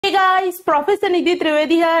Hey guys, Professor Nidhi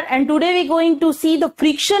Trivedi here, and today we're going to see the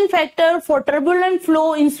friction factor for turbulent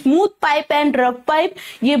flow in smooth pipe and rough pipe.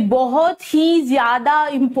 ये बहुत ही ज्यादा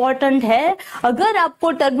important है। अगर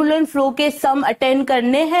आपको turbulent flow के सम attend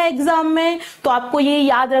करने हैं exam में तो आपको ये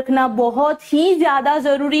याद रखना बहुत ही ज्यादा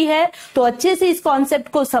जरूरी है। तो अच्छे से इस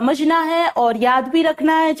कॉन्सेप्ट को समझना है और याद भी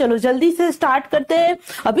रखना है। चलो जल्दी से स्टार्ट करते हैं।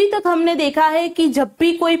 अभी तक हमने देखा है कि जब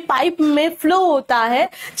भी कोई पाइप में फ्लो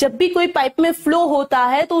होता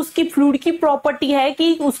है तो उसकी फ्लूइड की प्रॉपर्टी है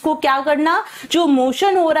कि उसको क्या करना, जो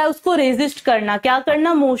मोशन हो रहा है उसको रेजिस्ट करना। क्या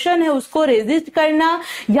करना? मोशन है उसको रेजिस्ट करना,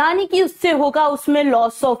 यानी कि उससे होगा उसमें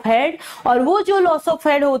लॉस ऑफ हेड। और वो जो लॉस ऑफ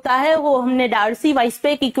हेड होता है वो हमने डार्सी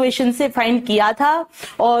वाइसबैक इक्वेशन से फाइंड किया था,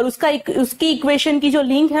 और उसकी इक्वेशन की जो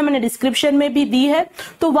लिंक है मैंने डिस्क्रिप्शन में भी दी है।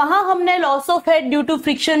 तो वहां हमने loss of head due to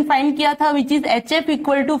friction find किया था, which is HF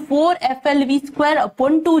equal to 4FLV²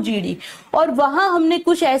 upon 2GD। और वहां हमने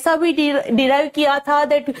कुछ ऐसा भी डिराइव किया था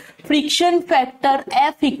that friction factor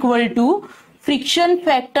F equal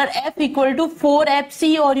to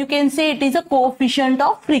 4FC, और you can say it is a coefficient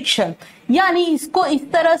of friction. यानी इसको इस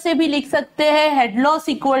तरह से भी लिख सकते हैं, head loss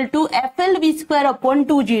equal to FLV² upon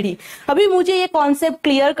 2GD। अभी मुझे ये कॉन्सेप्ट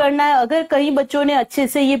क्लियर करना है। अगर कई बच्चों ने अच्छे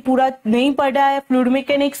से ये पूरा नहीं पढ़ा है फ्लूइड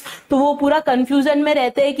मैकेनिक्स, तो वो पूरा कंफ्यूजन में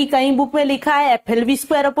रहते हैं कि कहीं बुक में लिखा है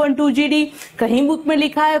FLV² अपॉन 2GD, कहीं बुक में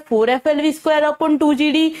लिखा है 4FLV² अपॉन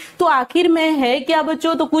 2GD। तो आखिर में है क्या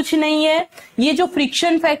बच्चों? तो कुछ नहीं है। ये जो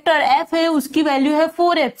फ्रिक्शन फैक्टर F है उसकी वैल्यू है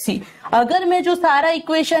 4FC। अगर मैं जो सारा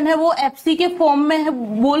इक्वेशन है वो FC के फॉर्म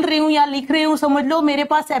में बोल रही हूँ या लिख रही हूँ, समझ लो मेरे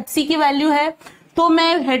पास FC की वैल्यू है, तो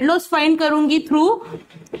मैं हेड लॉस फाइंड करूंगी through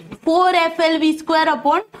 4FLV²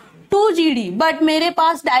 upon 2GD। But मेरे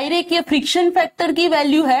पास डायरेक्ट ये फ्रिक्शन फैक्टर की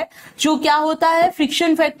वैल्यू है, जो क्या होता है,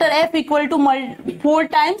 friction factor F equal to 4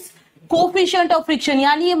 times coefficient of friction,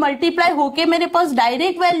 यानी ये मल्टीप्लाई होके मेरे पास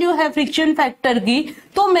डायरेक्ट वैल्यू है फ्रिक्शन फैक्टर की।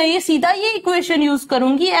 तो मैं ये सीधा ये इक्वेशन यूज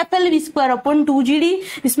करूंगी FLV² अपॉन 2GD।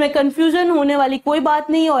 इसमें कंफ्यूजन होने वाली कोई बात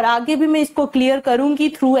नहीं, और आगे भी मैं इसको क्लियर करूंगी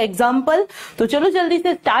थ्रू एग्जांपल। तो चलो जल्दी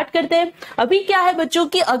से स्टार्ट करते हैं। अभी क्या है बच्चों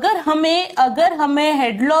की, अगर हमें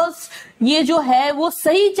हेड लॉस ये जो है वो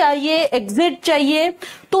सही चाहिए, एग्जैक्ट चाहिए,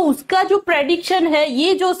 तो उसका जो प्रेडिक्शन है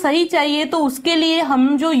ये जो सही चाहिए, तो उसके लिए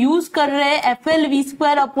हम जो यूज कर रहे हैं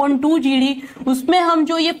FLV² अपॉन 2GD, उसमें हम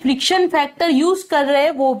जो ये फ्रिक्शन फैक्टर यूज कर रहे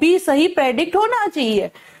हैं वो भी सही प्रेडिक्ट होना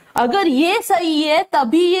चाहिए। अगर ये सही है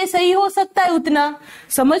तभी ये सही हो सकता है। उतना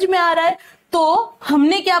समझ में आ रहा है? तो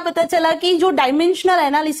हमने क्या पता चला कि जो डायमेंशनल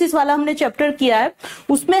एनालिसिस वाला हमने चैप्टर किया है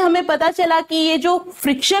उसमें हमें पता चला कि ये जो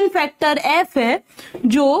फ्रिक्शन फैक्टर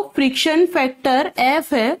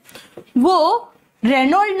F है, वो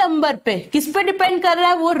रेनॉल्ड नंबर पे किस पे डिपेंड कर रहा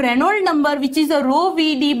है? वो Reynold number which is a row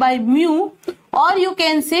VD by mu, और you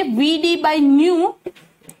can say VD by new,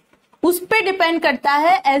 उस पे डिपेंड करता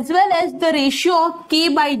है, as well as the ratio of K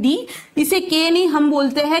by D। इसे K नहीं, हम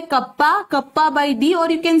बोलते हैं कप्पा बाई D,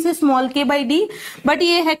 और you can say small k by D, but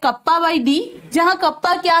ये है कप्पा बाई D, जहां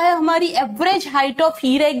कप्पा क्या है, हमारी एवरेज हाइट ऑफ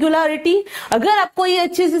इरेगुलरिटी। अगर आपको ये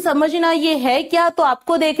अच्छे से समझना ये है क्या, तो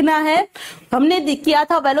आपको देखना है, हमने किया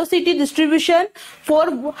था velocity distribution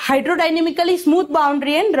for हाइड्रोडायनेमिकली smooth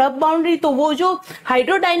boundary and rough boundary. तो वो जो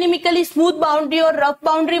हाइड्रोडायनेमिकली स्मूथ बाउंड्री और रफ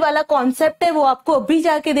बाउंड्री वाला कॉन्सेप्ट है वो आपको अभी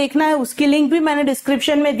जाके देखना है। उसकी लिंक भी मैंने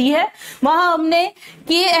डिस्क्रिप्शन में दी है। वहां हमने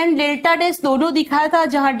K एंड डेल्टा डैश दोनों दिखाया था,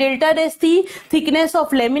 जहां डेल्टा डैश थी thickness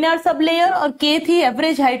of laminar sub layer और K थी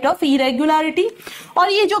एवरेज हाइट ऑफ इरेगुलरिटी।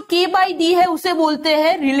 और ये जो K बाई D है उसे बोलते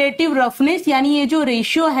हैं रिलेटिव रफनेस, यानी ये जो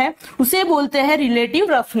रेशियो है उसे बोलते हैं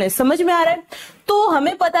रिलेटिव रफनेस। समझ में आ रहा है? तो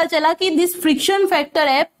हमें पता चला कि this friction factor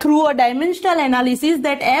F through a dimensional analysis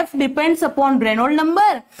that F depends upon Reynold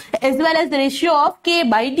number as well as ratio of K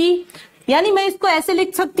by D। यानी मैं इसको ऐसे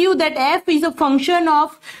लिख सकती हूँ that F is a function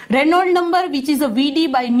of Reynold number which is a VD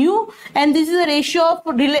by new, and this is a ratio of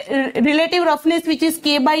relative roughness which is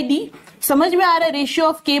K by D। समझ में आ रहा है? Ratio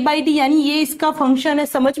of K by D, यानी ये इसका function है।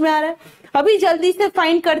 समझ में आ रहा है? अभी जल्दी से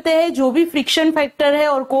फाइंड करते हैं जो भी फ्रिक्शन फैक्टर है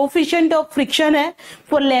और कोएफिशिएंट ऑफ फ्रिक्शन है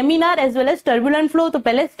for laminar as well as turbulent flow. तो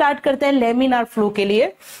पहले स्टार्ट करते हैं लेमिनार फ्लो के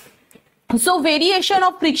लिए। सो variation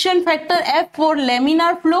of friction factor F for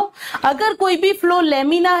laminar flow. अगर कोई भी फ्लो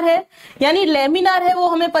लेमिनार है, यानी लेमिनार है, वो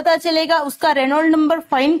हमें पता चलेगा, उसका रेनॉल्ड नंबर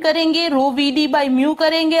फाइंड करेंगे, रो VD बाई म्यू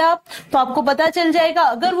करेंगे आप, तो आपको पता चल जाएगा।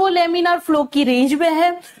 अगर वो लेमिनार फ्लो की रेंज में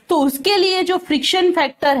है तो उसके लिए जो फ्रिक्शन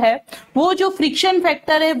फैक्टर है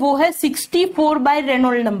वो है 64 बाय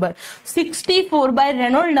रेनॉल्ड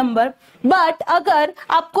नंबर। बट अगर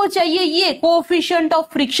आपको चाहिए ये कोएफिशिएंट ऑफ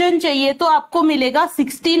फ्रिक्शन चाहिए तो आपको मिलेगा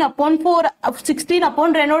 16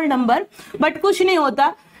 अपॉन रेनॉल्ड नंबर। बट कुछ नहीं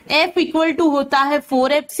होता, F इक्वल टू होता है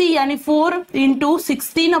 4FC, यानी 4 इंटू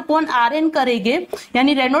 16 अपॉन RN करेंगे,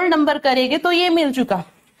 यानी रेनॉल्ड नंबर करेंगे, तो ये मिल चुका।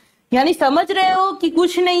 यानी समझ रहे हो कि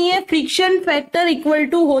कुछ नहीं है, फ्रिक्शन फैक्टर इक्वल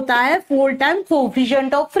टू होता है 4 टाइम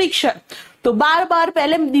कोएफिशिएंट ऑफ फ्रिक्शन। तो बार बार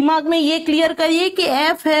पहले दिमाग में ये क्लियर करिए कि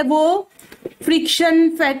एफ है वो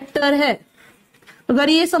फ्रिक्शन फैक्टर है। अगर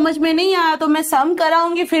ये समझ में नहीं आया तो मैं सम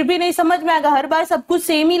कराऊंगी फिर भी नहीं समझ में आएगा, हर बार सब कुछ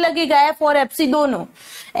सेम ही लगेगा, एफ और एफसी दोनों।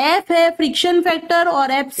 एफ है फ्रिक्शन फैक्टर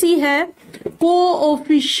और एफसी है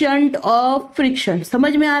कोएफिशिएंट ऑफ फ्रिक्शन।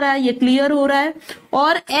 समझ में आ रहा है, ये क्लियर हो रहा है।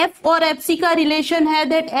 और एफ और एफसी का रिलेशन है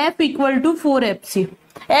that F equal to 4fc,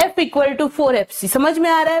 F equal to 4fc। समझ में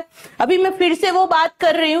आ रहा है। अभी मैं फिर से वो बात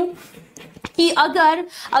कर रही हूं कि अगर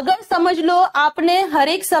समझ लो आपने हर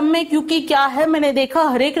एक सम में, क्योंकि क्या है मैंने देखा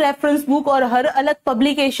हर एक रेफरेंस बुक और हर अलग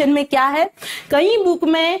पब्लिकेशन में क्या है, कई बुक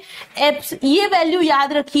में ये वैल्यू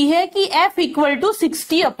याद रखी है कि f equal to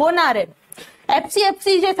 60/Rn।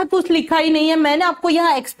 FC जैसा कुछ लिखा ही नहीं है, मैंने आपको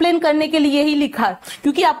यहाँ एक्सप्लेन करने के लिए ही लिखा,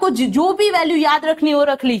 क्योंकि आपको जो भी वैल्यू याद रखनी हो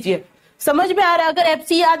रख लीजिए। समझ में आ रहा है। अगर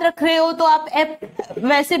एफसी याद रख रहे हो तो आप एफ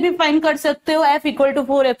वैसे भी फाइंड कर सकते हो, एफ इक्वल टू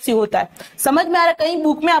 4fc होता है। समझ में आ रहा है। कहीं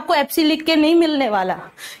बुक में आपको एफसी लिख के नहीं मिलने वाला,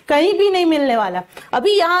 कहीं भी नहीं मिलने वाला।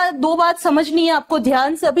 अभी यहाँ दो बात समझनी है आपको,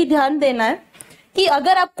 ध्यान से अभी ध्यान देना है कि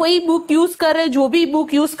अगर आप कोई बुक यूज कर रहे, जो भी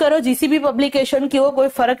बुक यूज करो, जिसी भी पब्लिकेशन की हो, कोई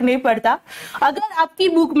फर्क नहीं पड़ता। अगर आपकी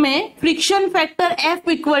बुक में friction factor F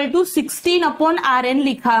equal to 16/Rn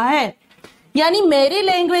लिखा है, यानी मेरी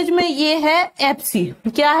लैंग्वेज में ये है एफसी।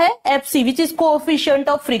 क्या है? FC, which is coefficient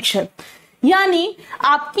of friction. यानी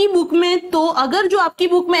आपकी बुक में तो अगर जो आपकी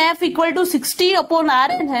बुक में एफ इक्वल टू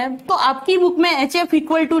 60/Rn है, तो आपकी बुक में एच एफ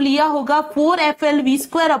इक्वल टू लिया होगा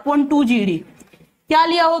 4FLV²/2GD। क्या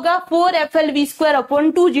लिया होगा?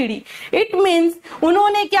 4FLV²/2GD। इट मीन्स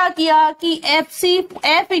उन्होंने क्या किया कि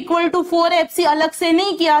एफ इक्वल टू 4fc अलग से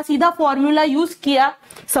नहीं किया, सीधा फॉर्मूला यूज किया।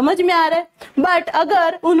 समझ में आ रहा है। बट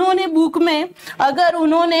अगर उन्होंने बुक में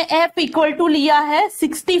एफ इक्वल टू लिया है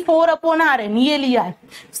 64/Rn, ये लिया है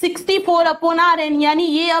 64/Rn, यानी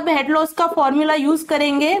ये अब हेड लॉस का फॉर्मूला यूज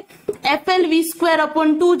करेंगे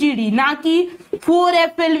FLV²/2GD, ना कि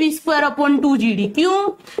 4FLV²/2GD। क्यों?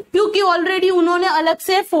 क्योंकि ऑलरेडी उन्होंने अलग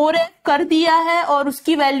से 4f कर दिया है और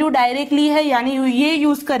उसकी वैल्यू डायरेक्टली है, यानी ये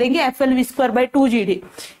यूज करेंगे FLV²/2GD।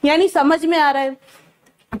 यानी समझ में आ रहा है।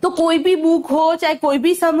 तो कोई भी बुक हो चाहे कोई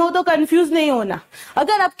भी सम हो तो कंफ्यूज नहीं होना।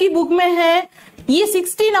 अगर आपकी बुक में है ये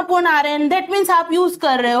 16/Rn, दैट मीन्स आप यूज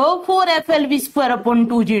कर रहे हो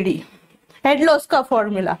 4FLV²/2GD, हेड लॉस का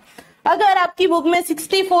फॉर्मूला। अगर आपकी बुक में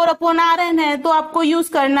 64/Rn है तो आपको यूज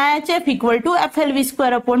करना है HF इक्वल टू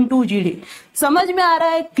FLV²/2GD। समझ में आ रहा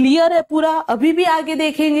है? क्लियर है पूरा? अभी भी आगे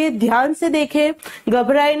देखेंगे, ध्यान से देखें,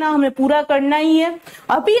 घबराए ना, हमें पूरा करना ही है।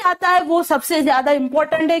 अभी आता है वो सबसे ज्यादा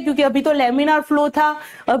इंपॉर्टेंट है, क्योंकि अभी तो लैमिनार फ्लो था,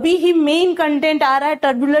 अभी ही मेन कंटेंट आ रहा है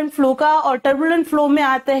टर्बुलेंट फ्लो का। और टर्बुलेंट फ्लो में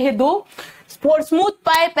आते हैं दो, for smooth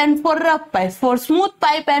pipe and for rough pipe. For smooth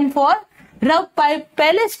pipe and for rough pipe.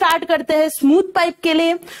 पहले स्टार्ट करते हैं स्मूथ पाइप के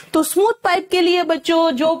लिए। तो स्मूथ पाइप के लिए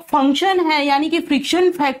बच्चों जो फंक्शन है, यानी कि फ्रिक्शन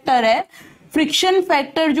फैक्टर है, फ्रिक्शन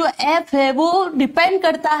फैक्टर जो एफ है वो डिपेंड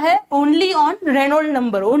करता है only on Reynold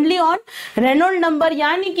number, only on Reynold number,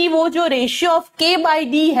 यानी कि वो जो रेशियो ऑफ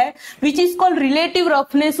K/D है which is called relative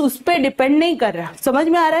roughness, उस पर डिपेंड नहीं कर रहा। समझ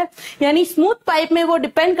में आ रहा है? यानी स्मूथ पाइप में वो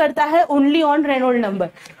डिपेंड करता है ओनली ऑन रेनॉल्ड नंबर।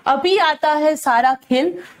 अभी आता है सारा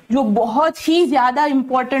खेल जो बहुत ही ज्यादा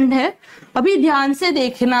इंपॉर्टेंट है, अभी ध्यान से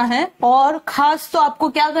देखना है। और खास तो आपको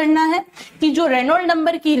क्या करना है कि जो रेनॉल्ड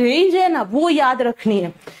नंबर की रेंज है ना वो याद रखनी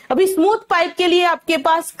है। अभी स्मूथ पाइप के लिए आपके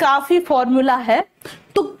पास काफी फॉर्मूला है,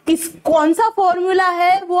 तो कौन सा फॉर्मूला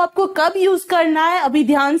है वो आपको कब यूज करना है अभी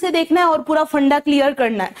ध्यान से देखना है और पूरा फंडा क्लियर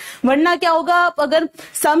करना है। वरना क्या होगा, आप अगर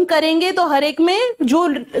सम करेंगे तो हर एक में जो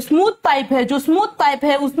स्मूथ पाइप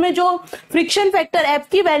है उसमें जो फ्रिक्शन फैक्टर एफ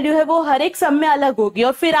की वैल्यू है वो हर एक सम में अलग होगी,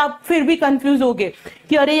 और फिर आप फिर भी कंफ्यूज होगे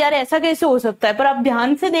कि अरे यार ऐसा कैसे हो सकता है। पर आप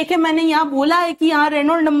ध्यान से देखें, मैंने यहाँ बोला है कि यहाँ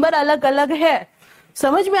रेनॉल्ड नंबर अलग अलग है।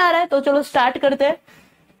 समझ में आ रहा है? तो चलो स्टार्ट करते हैं।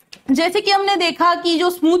 जैसे कि हमने देखा कि जो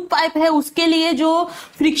स्मूथ पाइप है उसके लिए जो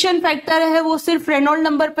फ्रिक्शन फैक्टर है वो सिर्फ रेनॉल्ड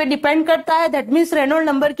नंबर पे डिपेंड करता है। दैट मीन्स रेनॉल्ड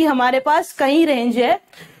नंबर की हमारे पास कई रेंज है।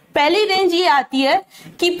 पहली रेंज ये आती है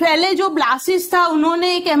कि पहले जो ब्लासिस था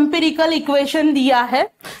उन्होंने एक एम्पिरिकल इक्वेशन दिया है।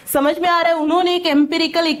 समझ में आ रहा है? उन्होंने एक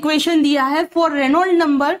एम्पिरिकल इक्वेशन दिया है फॉर रेनॉल्ड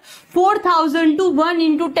नंबर 4000 to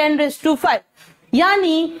 1 × 10⁵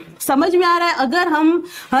 यानी समझ में आ रहा है, अगर हम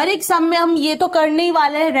हर एक सम में हम ये तो करने ही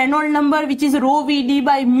वाले हैं Reynold number which is row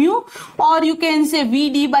VD/μ और यू कैन से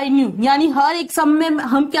VD/μ, यानी हर एक सम में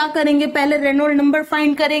हम क्या करेंगे, पहले रेनॉल्ड नंबर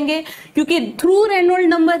फाइंड करेंगे, क्योंकि थ्रू रेनॉल्ड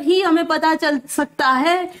नंबर ही हमें पता चल सकता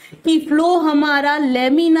है कि फ्लो हमारा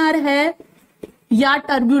लेमिनार है या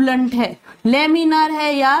टर्बुलेंट है, लेमिनार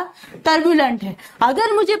है या टर्बुलेंट है।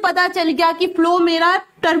 अगर मुझे पता चल गया कि फ्लो मेरा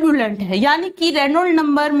टर्बुलेंट है, यानी कि रेनॉल्ड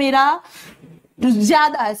नंबर मेरा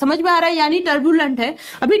ज्यादा है, समझ में आ रहा है, यानी टर्बुलेंट है।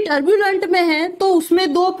 अभी टर्बुलेंट में है तो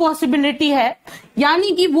उसमें दो पॉसिबिलिटी है,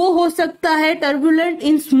 यानी कि वो हो सकता है टर्बुलेंट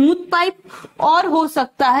इन स्मूथ पाइप और हो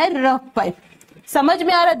सकता है रफ पाइप। समझ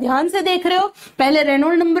में आ रहा है, ध्यान से देख रहे हो। पहले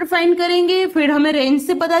रेनॉल्ड नंबर फाइंड करेंगे, फिर हमें रेंज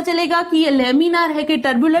से पता चलेगा कि ये लेमिनार है कि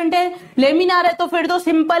टर्बुलेंट है। लेमिनार है तो फिर तो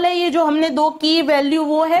सिंपल है, ये जो हमने दो की वैल्यू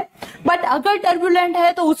वो है। बट अगर टर्बुलेंट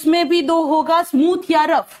है तो उसमें भी दो होगा, स्मूथ या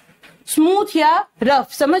रफ, स्मूथ या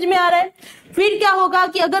रफ। समझ में आ रहा है। फिर क्या होगा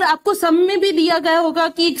कि अगर आपको सम में भी दिया गया होगा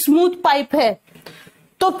कि एक स्मूथ पाइप है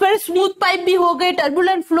तो फिर स्मूथ पाइप भी हो गए,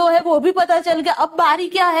 टर्बुलेंट फ्लो है वो भी पता चल गया। अब बारी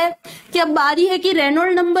क्या है कि अब बारी है कि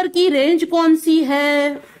रेनॉल्ड नंबर की रेंज कौन सी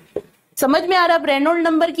है। समझ में आ रहा है। अब रेनॉल्ड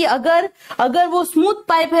नंबर की अगर वो स्मूथ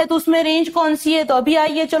पाइप है तो उसमें रेंज कौन सी है। तो अभी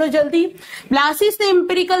आइए चलो जल्दी। ब्लासिस ने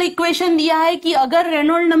एम्पिरिकल इक्वेशन दिया है कि अगर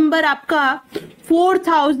रेनॉल्ड नंबर आपका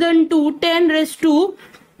 4000 to 10⁻⁴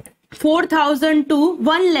 to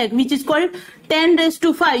 1 lakh which is called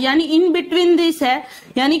 10⁵, यानी इन बिटवीन दिस है,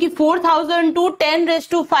 यानी कि 4000 to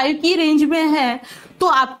 10⁵ की रेंज में है। तो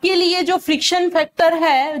आपके लिए जो फ्रिक्शन फैक्टर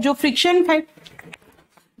है, जो फ्रिक्शन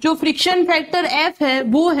फैक्टर F है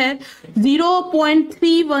वो है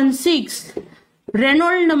 0.316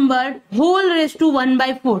 Reynold number whole raise to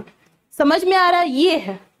 1/4। समझ में आ रहा है। ये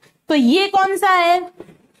है तो ये कौन सा है,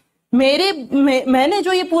 मैंने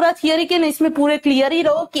जो ये पूरा थियरी के ना इसमें पूरे क्लियर ही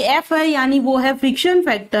रहो कि F है, यानी वो है फ्रिक्शन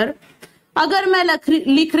फैक्टर। अगर मैं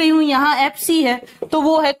लिख रही हूं यहाँ FC है तो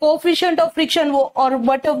वो है कोफिशिएंट ऑफ फ्रिक्शन, वो और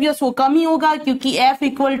बट ऑब्वियस वो कम ही होगा क्योंकि F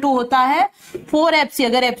इक्वल टू होता है 4FC।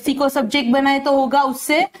 अगर FC को सब्जेक्ट बनाए तो होगा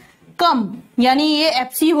उससे कम, यानी ये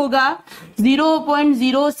FC होगा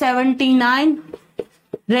 0.079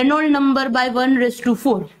 रेनॉल्ड नंबर बाय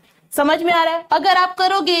 1/4। समझ में आ रहा है। अगर आप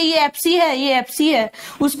करोगे ये FC है, ये FC है,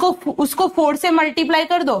 उसको 4 से मल्टीप्लाई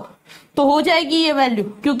कर दो तो हो जाएगी ये वैल्यू,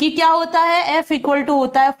 क्योंकि क्या होता है F इक्वल टू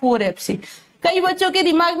होता है 4FC। कई बच्चों के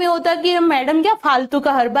दिमाग में होता है कि मैडम क्या फालतू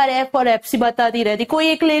का हर बार F और FC बताती रहती, कोई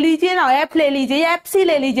एक ले लीजिए ना, F ले लीजिए या FC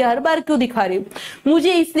ले लीजिए, हर बार क्यों दिखा रही हूँ।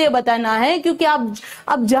 मुझे इसलिए बताना है क्योंकि आप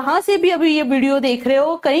अब जहां से भी अभी ये वीडियो देख रहे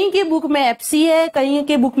हो, कहीं के बुक में FC है, कहीं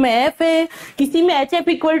के बुक में F है, किसी में HF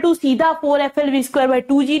इक्वल टू सीधा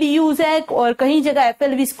 4FLV²/2GD यूज है और कहीं जगह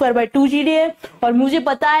FLV²/2GD है। और मुझे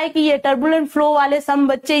पता है कि ये टर्बुलेंट फ्लो वाले सम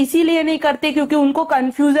बच्चे इसीलिए नहीं करते क्योंकि उनको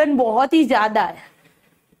कंफ्यूजन बहुत ही ज्यादा है।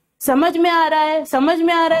 समझ में आ रहा है, समझ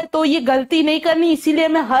में आ रहा है। तो ये गलती नहीं करनी, इसीलिए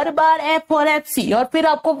मैं हर बार F और FC और फिर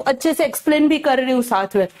आपको अच्छे से एक्सप्लेन भी कर रही हूँ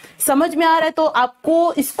साथ में। समझ में आ रहा है। तो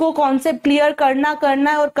आपको इसको कॉन्सेप्ट क्लियर करना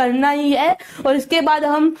है और करना ही है। और इसके बाद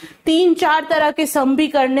हम 3-4 तरह के सम भी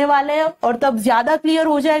करने वाले हैं और तब ज्यादा क्लियर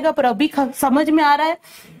हो जाएगा। पर अभी समझ में आ रहा है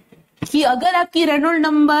कि अगर आपकी रेनॉल्ड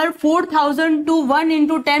नंबर 4000 to 1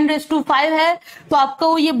 × 10⁵ है तो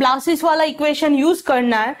आपको ये ब्लासिस वाला इक्वेशन यूज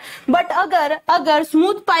करना है। बट अगर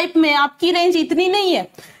स्मूथ पाइप में आपकी रेंज इतनी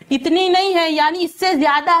नहीं है, यानी इससे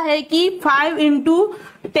ज्यादा है कि 5 ×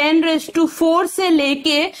 10⁻⁴ से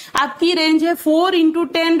लेके आपकी रेंज है 4 ×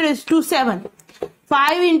 10⁻⁷।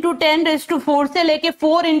 5 × 10⁻⁴ से लेके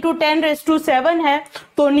 4 × 10⁻⁷ है।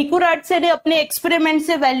 तो निकोराइट्स ने अपने एक्सपेरिमेंट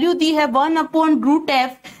से वैल्यू दी है 1/√f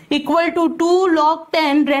equal to 2 log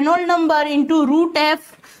 10 Reynold number into √f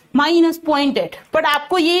minus 0.8। But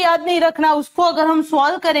आपको ये याद नहीं रखना, उसको अगर हम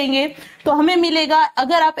सॉल्व करेंगे तो हमें मिलेगा,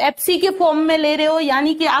 अगर आप FC के फॉर्म में ले रहे हो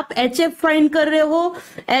यानी कि आप HF फाइंड कर रहे हो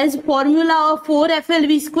एज फॉर्मूला ऑफ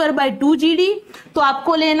 4FLV²/2GD, तो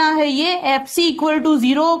आपको लेना है ये FC equal to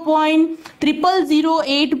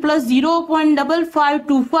 0.0008 plus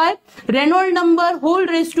 0.5525 Reynold number whole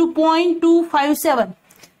raise to 0.257।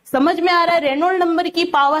 समझ में आ रहा है। रेनॉल्ड नंबर की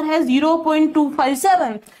पावर है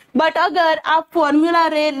 0.257। बट अगर आप फॉर्मूला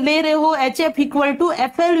ले रहे हो HF इक्वल टू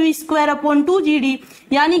FLV²/2GD,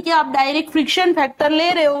 यानी कि आप डायरेक्ट फ्रिक्शन फैक्टर ले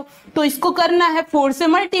रहे हो, तो इसको करना है 4 से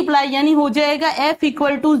मल्टीप्लाई, यानी हो जाएगा F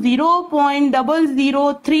इक्वल टू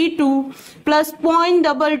 0.0032 प्लस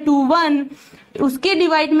 0.221, उसके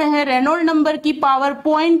डिवाइड में है रेनॉल्ड नंबर की पावर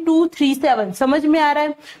 0.237। समझ में आ रहा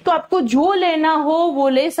है। तो आपको जो लेना हो वो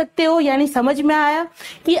ले सकते हो। यानी समझ में आया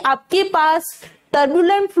कि आपके पास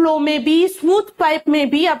टर्बुलेंट फ्लो में भी स्मूथ पाइप में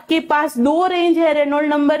भी आपके पास 2 रेंज है रेनॉल्ड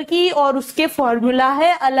नंबर की और उसके फॉर्मूला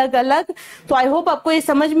है अलग अलग। तो आई होप आपको ये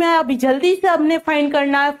समझ में आया। अभी जल्दी से हमने फाइंड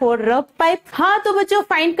करना है फॉर रफ पाइप। हाँ तो बच्चों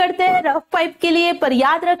फाइंड करते हैं रफ पाइप के लिए। पर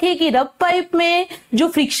याद रखें कि रफ पाइप में जो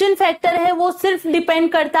फ्रिक्शन फैक्टर है वो सिर्फ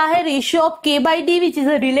डिपेंड करता है ratio of K/D which is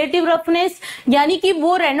a relative roughness, यानी कि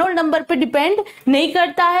वो रेनॉल्ड नंबर पे डिपेंड नहीं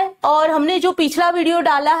करता है। और हमने जो पिछला वीडियो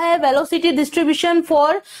डाला है velocity distribution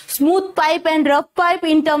for smooth pipe and rough rough pipe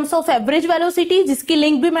in terms of average velocity, जिसकी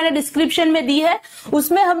लिंक भी मैंने डिस्क्रिप्शन में दी है।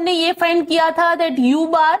 उसमें हमने ये फाइंड किया था that you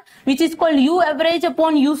bar which is called you average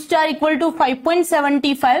upon you star equal to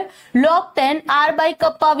 5.75 log 10 r by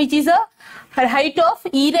kappa which is a height of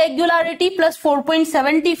irregularity plus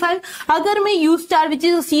 4.75। अगर मैं you star which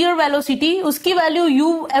is shear velocity उसकी value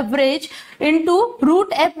you average into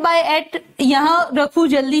root F by eight यहां रखू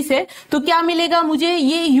जल्दी से, तो क्या मिलेगा मुझे,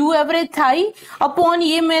 ये यू एवरेज था ही अपॉन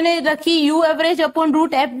ये मैंने रखी you average upon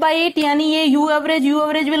root F by eight, यानी ये यू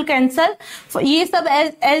एवरेज विल कैंसल, ये सब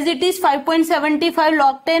as it is 5.75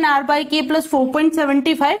 log 10 r by k plus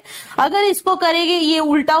 4.75। अगर इसको करेंगे ये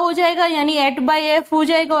उल्टा हो जाएगा, यानी एट बाय एफ हो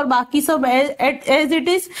जाएगा और बाकी सब एज इट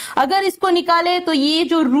इज। अगर इसको निकाले तो ये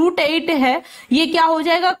जो रूट 8 है ये क्या हो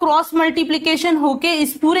जाएगा, क्रॉस मल्टीप्लीकेशन होके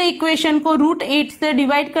इस पूरे इक्वेशन को रूट 8 से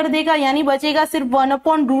डिवाइड कर देगा, यानी बचेगा सिर्फ 1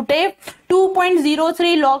 upon root 8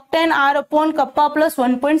 2.03 log 10 r upon kappa plus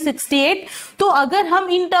 1.68। तो अगर हम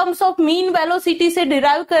in terms of mean velocity से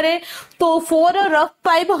डिराइव करें तो फॉर अ रफ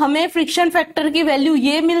पाइप हमें फ्रिक्शन फैक्टर की वैल्यू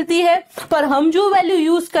ये मिलती है, पर हम जो वैल्यू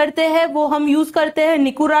यूज करते हैं वो हम यूज करते हैं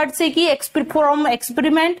निकुराटसे की फ्रॉम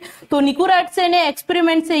एक्सपेरिमेंट। तो निकुराटसे ने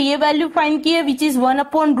एक्सपेरिमेंट से ये वैल्यू फाइंड की है which is 1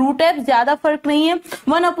 upon root F, ज्यादा फर्क नहीं है,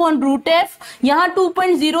 1 अपॉन रूट एफ, यहाँ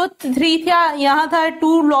 2.03 था, यहाँ था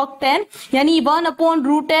 2 log 10, यानी 1 upon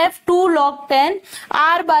root F 2 log 10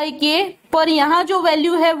 r by k, पर यहाँ जो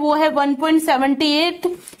वैल्यू है वो है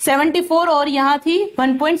 1.74 और यहाँ थी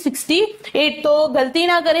 1.68। तो गलती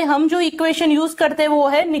ना करें, हम जो इक्वेशन यूज करते हैं वो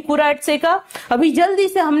है निकुराटसे का। अभी जल्दी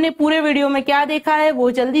से हमने पूरे वीडियो में क्या देखा है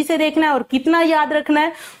वो जल्दी से देखना है, और कितना याद रखना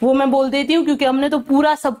है वो मैं बोल देती हूँ क्योंकि हमने तो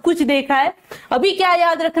पूरा सब कुछ देखा है। अभी क्या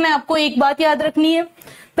याद रखना है, आपको एक बात याद रखनी है,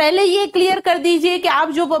 पहले ये क्लियर कर दीजिए कि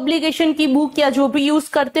आप जो पब्लिकेशन की बुक या जो भी यूज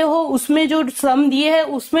करते हो उसमें जो सम दिए है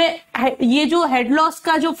उसमें ये जो हेड लॉस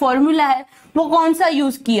का जो फॉर्मूला है वो कौन सा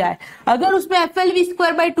यूज किया है। अगर उसमें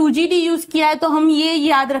FLV²/2GD यूज किया है तो हम ये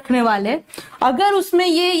याद रखने वाले, अगर उसमें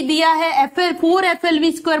ये दिया है 4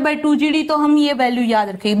 FLV²/2GD तो हम ये वैल्यू याद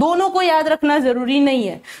रखेंगे। दोनों को याद रखना जरूरी नहीं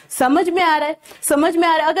है। समझ में आ रहा है, समझ में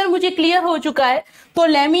आ रहा है। अगर मुझे क्लियर हो चुका है तो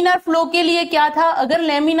लेमिनार फ्लो के लिए क्या था, अगर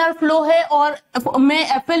लेमिनार फ्लो है और मैं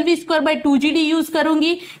FLV²/2GD यूज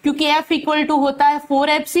करूंगी क्योंकि F इक्वल टू होता है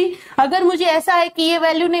 4FC। अगर मुझे ऐसा है कि ये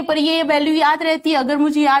वैल्यू नहीं पर ये वैल्यू याद रहती है, अगर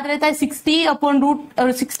मुझे याद रहता है 16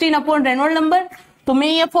 अपॉन रेनॉल्ड नंबर तो मैं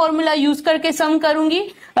ये फॉर्मूला यूज करके सम करूंगी।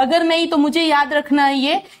 अगर नहीं तो मुझे याद रखना है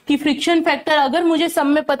ये कि फ्रिक्शन फैक्टर, अगर मुझे सम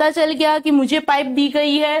में पता चल गया कि मुझे पाइप दी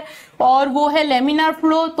गई है और वो है लेमिनार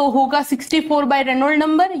फ्लो तो होगा 64 बाय रेनॉल्ड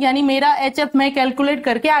नंबर, यानी मेरा HF मैं कैलकुलेट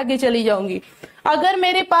करके आगे चली जाऊंगी। अगर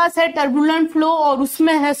मेरे पास है टर्बुलेंट फ्लो और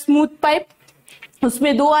उसमें है स्मूथ पाइप,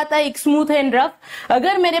 उसमें दो आता है, एक स्मूथ एंड रफ।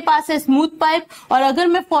 अगर मेरे पास है स्मूथ पाइप और अगर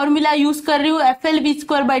मैं फॉर्मूला यूज कर रही हूँ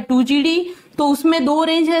FLV²/2GD तो उसमें दो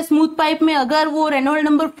रेंज है स्मूथ पाइप में। अगर वो रेनॉल्ड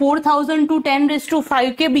नंबर 4000 to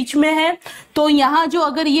 10⁵ के बीच में है तो यहाँ जो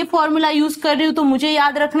अगर ये फॉर्मूला यूज कर रही हूँ तो मुझे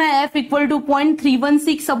याद रखना है F equal to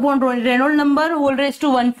 0.316 upon Reynold number whole raise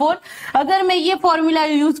to 1/4। अगर मैं ये फॉर्मूला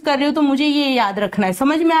यूज कर रही हूँ तो मुझे ये याद रखना है।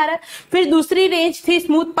 समझ में आ रहा है। फिर दूसरी रेंज थी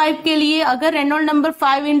स्मूथ पाइप के लिए, अगर रेनॉल्ड नंबर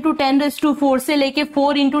 5 × 10⁴ से लेके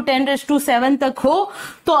 4 × 10⁷ तक हो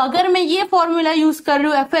तो अगर मैं ये फॉर्मूला यूज कर रही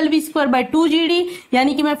हूँ FLV²/2GD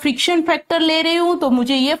यानी कि मैं फ्रिक्शन फैक्टर ले रही हूँ तो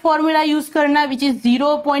मुझे ये फॉर्मूला यूज करना है विच इज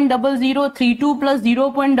 0.0032 प्लस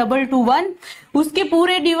 0.221। उसके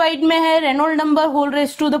पूरे डिवाइड में है Reynold number whole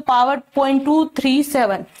raise to the power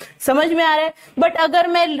 0.237। समझ में आ रहा है। बट अगर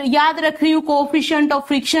मैं याद रख रही हूँ कोएफिशिएंट ऑफ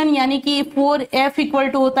फ्रिक्शन यानी कि 4F इक्वल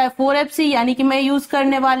टू होता है 4FC, यानी कि मैं यूज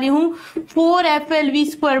करने वाली हूँ 4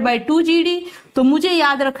 FLV²/2GD, तो मुझे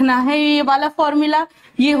याद रखना है ये वाला फॉर्मूला,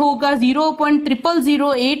 ये होगा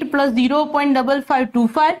 0.0008 प्लस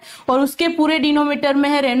 0.5525 और उसके पूरे डिनोमिनेटर में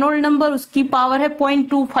है रेनॉल्ड नंबर, उसकी पावर है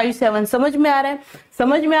 0.257। समझ में आ रहा है,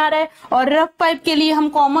 समझ में आ रहा है। और रफ पाइप के लिए हम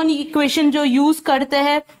कॉमन इक्वेशन जो यूज करते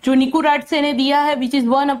हैं जो निकुराटसे ने दिया है which is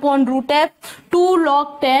 1/√F 2 log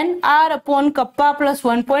 10 R upon kappa plus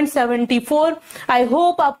 1.74। I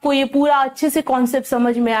hope आपको ये पूरा अच्छे से कॉन्सेप्ट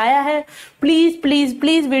समझ में आया है। प्लीज प्लीज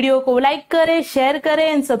प्लीज वीडियो को लाइक करें, शेयर करें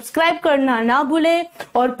एंड सब्सक्राइब करना ना भूलें।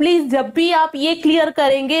 और प्लीज जब भी आप ये क्लियर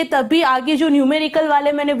करेंगे तभी आगे जो न्यूमेरिकल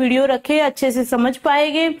वाले मैंने वीडियो रखे अच्छे से समझ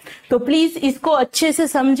पाएंगे। तो प्लीज इसको अच्छे से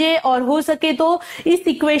समझे और हो सके तो इस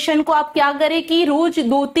इक्वेशन को आप क्या करें कि रोज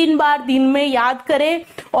 2-3 बार दिन में याद करें,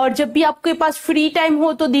 और जब भी आपके पास फ्री टाइम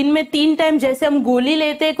हो तो दिन में 3 टाइम, जैसे हम गोली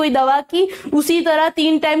लेते हैं कोई दवा की उसी तरह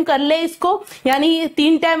 3 टाइम कर ले इसको, यानी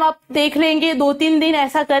 3 टाइम आप देख लेंगे, 2-3 दिन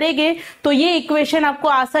ऐसा करेंगे तो ये इक्वेशन आपको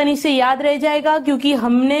आसानी से याद रह जाए। जाएगा, क्योंकि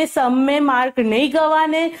हमने सम में मार्क नहीं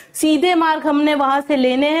गंवाने, सीधे मार्क हमने वहां से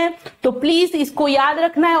लेने हैं। तो प्लीज इसको याद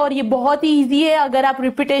रखना है, और ये बहुत ही इजी है, अगर आप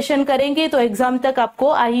रिपीटेशन करेंगे तो एग्जाम तक आपको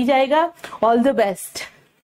आ ही जाएगा। All the best.